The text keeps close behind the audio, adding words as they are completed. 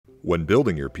When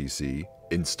building your PC,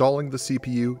 installing the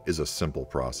CPU is a simple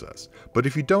process, but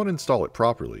if you don't install it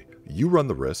properly, you run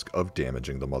the risk of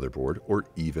damaging the motherboard or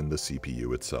even the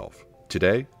CPU itself.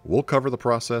 Today, we'll cover the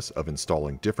process of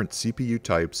installing different CPU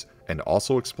types and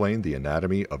also explain the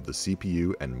anatomy of the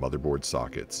CPU and motherboard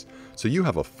sockets, so you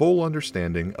have a full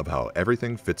understanding of how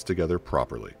everything fits together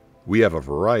properly. We have a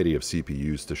variety of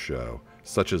CPUs to show,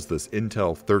 such as this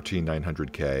Intel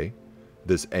 13900K,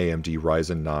 this AMD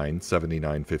Ryzen 9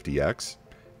 7950X,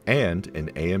 and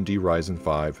an AMD Ryzen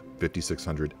 5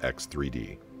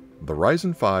 5600X3D. The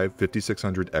Ryzen 5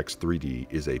 5600X3D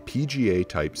is a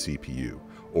PGA-type CPU,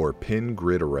 or pin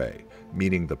grid array,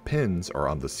 meaning the pins are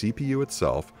on the CPU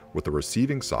itself with the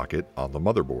receiving socket on the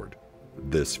motherboard.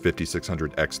 This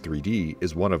 5600X3D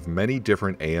is one of many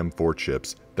different AM4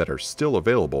 chips that are still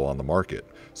available on the market,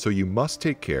 so you must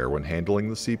take care when handling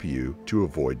the CPU to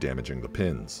avoid damaging the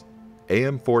pins.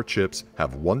 AM4 chips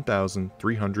have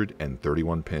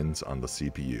 1,331 pins on the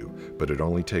CPU, but it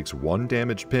only takes one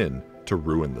damaged pin to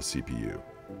ruin the CPU.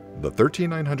 The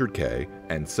 13900K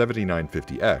and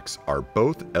 7950X are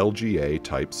both LGA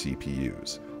type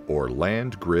CPUs, or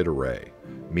land grid array,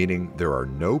 meaning there are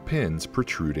no pins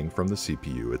protruding from the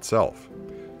CPU itself.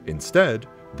 Instead,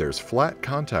 there's flat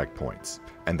contact points,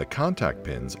 and the contact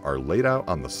pins are laid out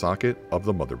on the socket of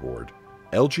the motherboard.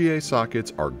 LGA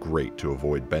sockets are great to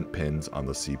avoid bent pins on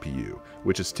the CPU,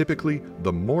 which is typically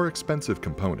the more expensive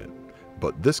component,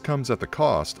 but this comes at the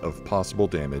cost of possible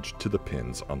damage to the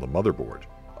pins on the motherboard.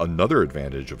 Another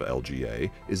advantage of LGA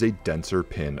is a denser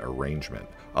pin arrangement,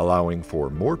 allowing for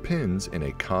more pins in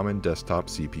a common desktop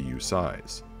CPU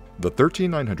size. The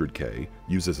 13900K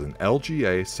uses an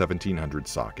LGA1700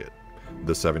 socket.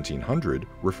 The 1700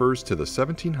 refers to the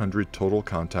 1700 total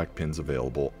contact pins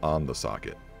available on the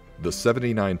socket. The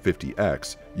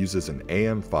 7950X uses an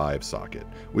AM5 socket,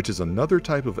 which is another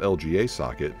type of LGA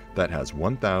socket that has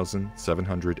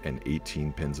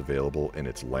 1,718 pins available in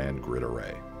its land grid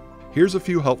array. Here's a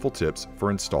few helpful tips for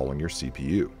installing your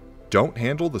CPU. Don't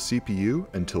handle the CPU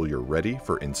until you're ready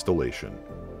for installation.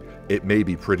 It may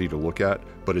be pretty to look at,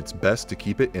 but it's best to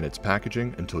keep it in its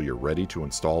packaging until you're ready to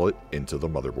install it into the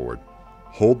motherboard.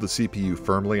 Hold the CPU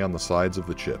firmly on the sides of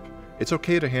the chip. It's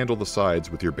okay to handle the sides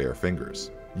with your bare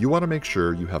fingers. You want to make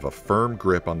sure you have a firm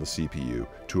grip on the CPU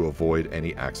to avoid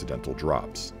any accidental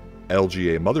drops.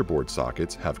 LGA motherboard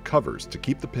sockets have covers to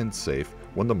keep the pins safe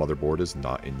when the motherboard is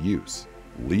not in use.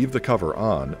 Leave the cover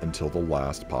on until the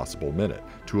last possible minute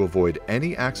to avoid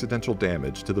any accidental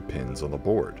damage to the pins on the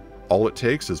board. All it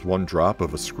takes is one drop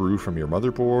of a screw from your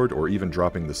motherboard or even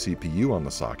dropping the CPU on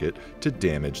the socket to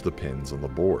damage the pins on the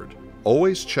board.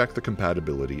 Always check the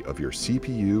compatibility of your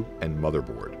CPU and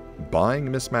motherboard. Buying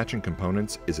mismatching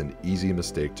components is an easy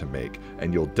mistake to make,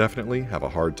 and you'll definitely have a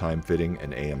hard time fitting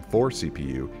an AM4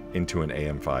 CPU into an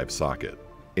AM5 socket.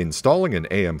 Installing an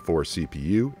AM4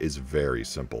 CPU is very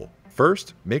simple.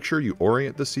 First, make sure you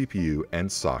orient the CPU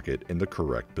and socket in the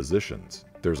correct positions.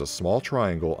 There's a small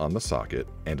triangle on the socket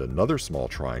and another small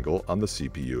triangle on the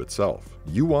CPU itself.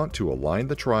 You want to align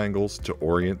the triangles to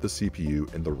orient the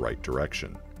CPU in the right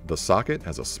direction. The socket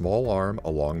has a small arm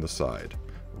along the side.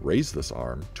 Raise this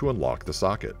arm to unlock the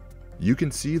socket. You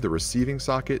can see the receiving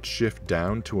socket shift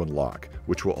down to unlock,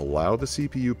 which will allow the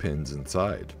CPU pins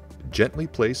inside. Gently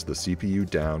place the CPU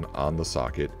down on the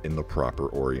socket in the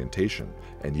proper orientation,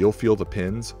 and you'll feel the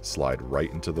pins slide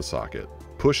right into the socket.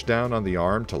 Push down on the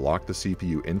arm to lock the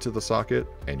CPU into the socket,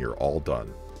 and you're all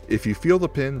done. If you feel the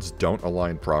pins don't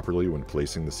align properly when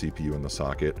placing the CPU in the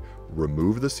socket,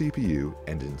 remove the CPU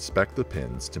and inspect the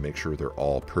pins to make sure they're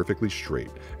all perfectly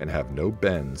straight and have no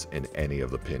bends in any of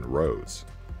the pin rows.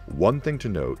 One thing to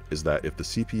note is that if the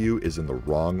CPU is in the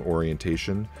wrong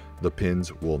orientation, the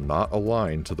pins will not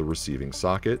align to the receiving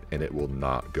socket and it will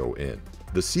not go in.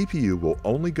 The CPU will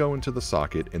only go into the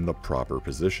socket in the proper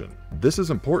position. This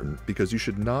is important because you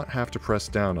should not have to press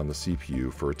down on the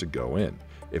CPU for it to go in.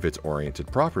 If it's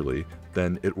oriented properly,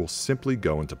 then it will simply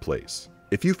go into place.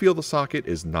 If you feel the socket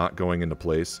is not going into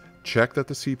place, check that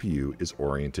the CPU is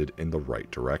oriented in the right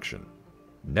direction.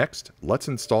 Next, let's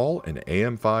install an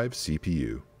AM5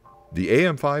 CPU. The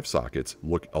AM5 sockets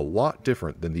look a lot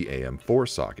different than the AM4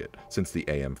 socket, since the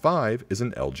AM5 is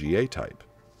an LGA type.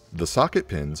 The socket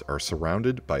pins are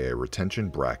surrounded by a retention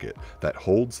bracket that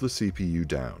holds the CPU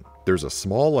down. There's a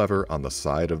small lever on the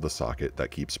side of the socket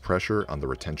that keeps pressure on the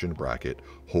retention bracket,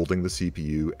 holding the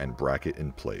CPU and bracket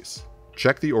in place.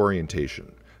 Check the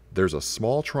orientation. There's a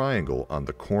small triangle on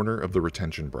the corner of the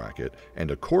retention bracket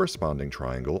and a corresponding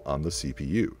triangle on the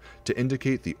CPU to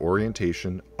indicate the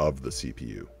orientation of the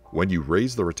CPU. When you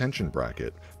raise the retention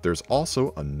bracket, there's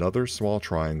also another small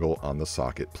triangle on the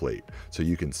socket plate, so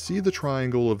you can see the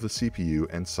triangle of the CPU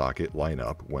and socket line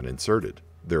up when inserted.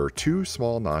 There are two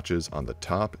small notches on the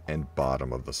top and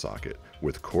bottom of the socket,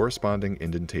 with corresponding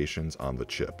indentations on the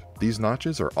chip. These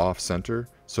notches are off-center,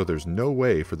 so there's no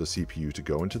way for the CPU to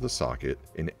go into the socket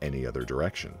in any other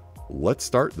direction. Let's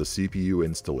start the CPU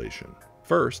installation.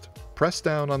 First, press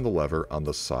down on the lever on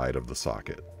the side of the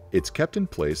socket. It's kept in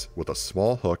place with a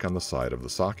small hook on the side of the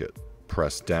socket.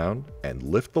 Press down and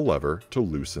lift the lever to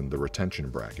loosen the retention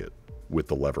bracket. With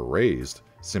the lever raised,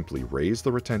 simply raise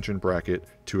the retention bracket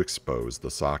to expose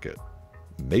the socket.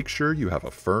 Make sure you have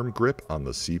a firm grip on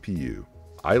the CPU.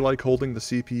 I like holding the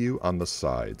CPU on the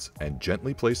sides and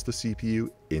gently place the CPU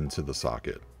into the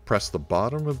socket. Press the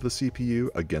bottom of the CPU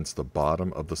against the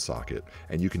bottom of the socket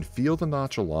and you can feel the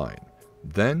notch align.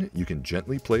 Then you can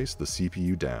gently place the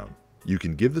CPU down. You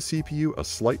can give the CPU a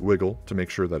slight wiggle to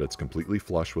make sure that it's completely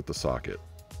flush with the socket.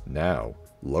 Now,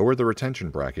 lower the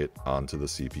retention bracket onto the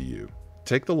CPU.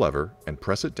 Take the lever and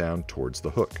press it down towards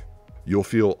the hook. You'll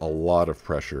feel a lot of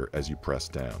pressure as you press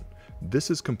down.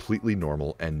 This is completely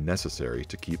normal and necessary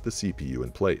to keep the CPU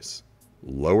in place.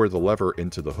 Lower the lever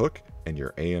into the hook and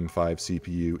your AM5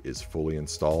 CPU is fully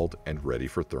installed and ready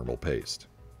for thermal paste.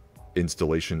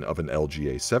 Installation of an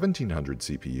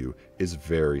LGA1700 CPU is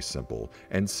very simple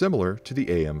and similar to the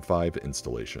AM5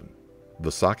 installation.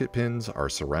 The socket pins are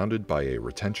surrounded by a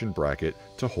retention bracket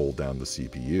to hold down the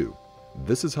CPU.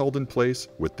 This is held in place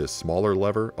with this smaller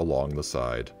lever along the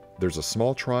side. There's a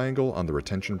small triangle on the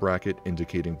retention bracket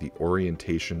indicating the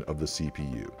orientation of the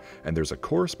CPU, and there's a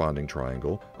corresponding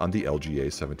triangle on the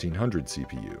LGA1700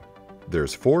 CPU.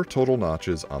 There's 4 total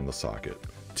notches on the socket,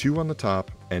 2 on the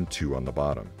top and 2 on the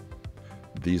bottom.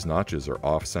 These notches are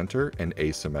off-center and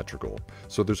asymmetrical,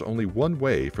 so there's only one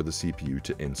way for the CPU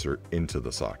to insert into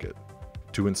the socket.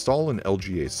 To install an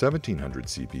LGA1700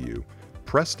 CPU,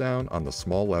 press down on the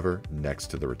small lever next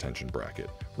to the retention bracket,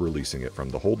 releasing it from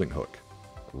the holding hook.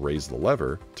 Raise the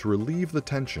lever to relieve the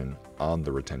tension on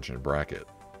the retention bracket.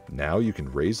 Now you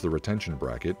can raise the retention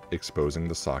bracket, exposing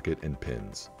the socket and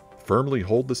pins. Firmly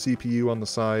hold the CPU on the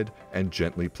side and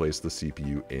gently place the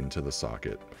CPU into the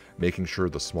socket, making sure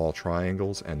the small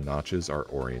triangles and notches are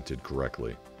oriented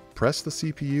correctly. Press the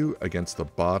CPU against the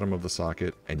bottom of the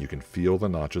socket and you can feel the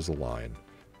notches align.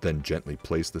 Then gently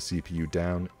place the CPU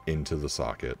down into the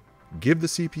socket. Give the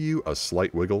CPU a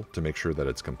slight wiggle to make sure that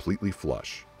it's completely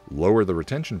flush. Lower the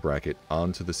retention bracket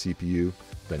onto the CPU,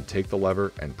 then take the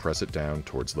lever and press it down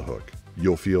towards the hook.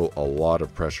 You'll feel a lot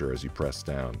of pressure as you press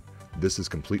down. This is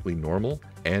completely normal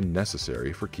and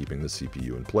necessary for keeping the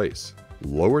CPU in place.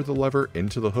 Lower the lever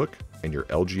into the hook and your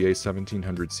LGA1700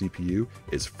 CPU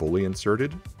is fully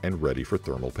inserted and ready for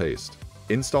thermal paste.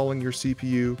 Installing your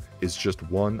CPU is just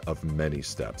one of many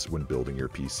steps when building your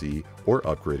PC or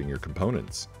upgrading your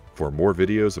components. For more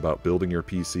videos about building your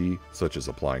PC, such as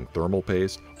applying thermal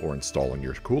paste or installing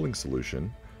your cooling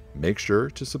solution, make sure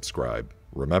to subscribe.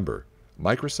 Remember,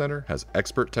 Micro Center has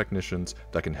expert technicians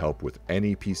that can help with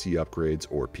any PC upgrades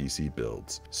or PC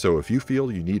builds. So if you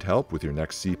feel you need help with your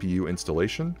next CPU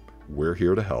installation, we're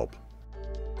here to help.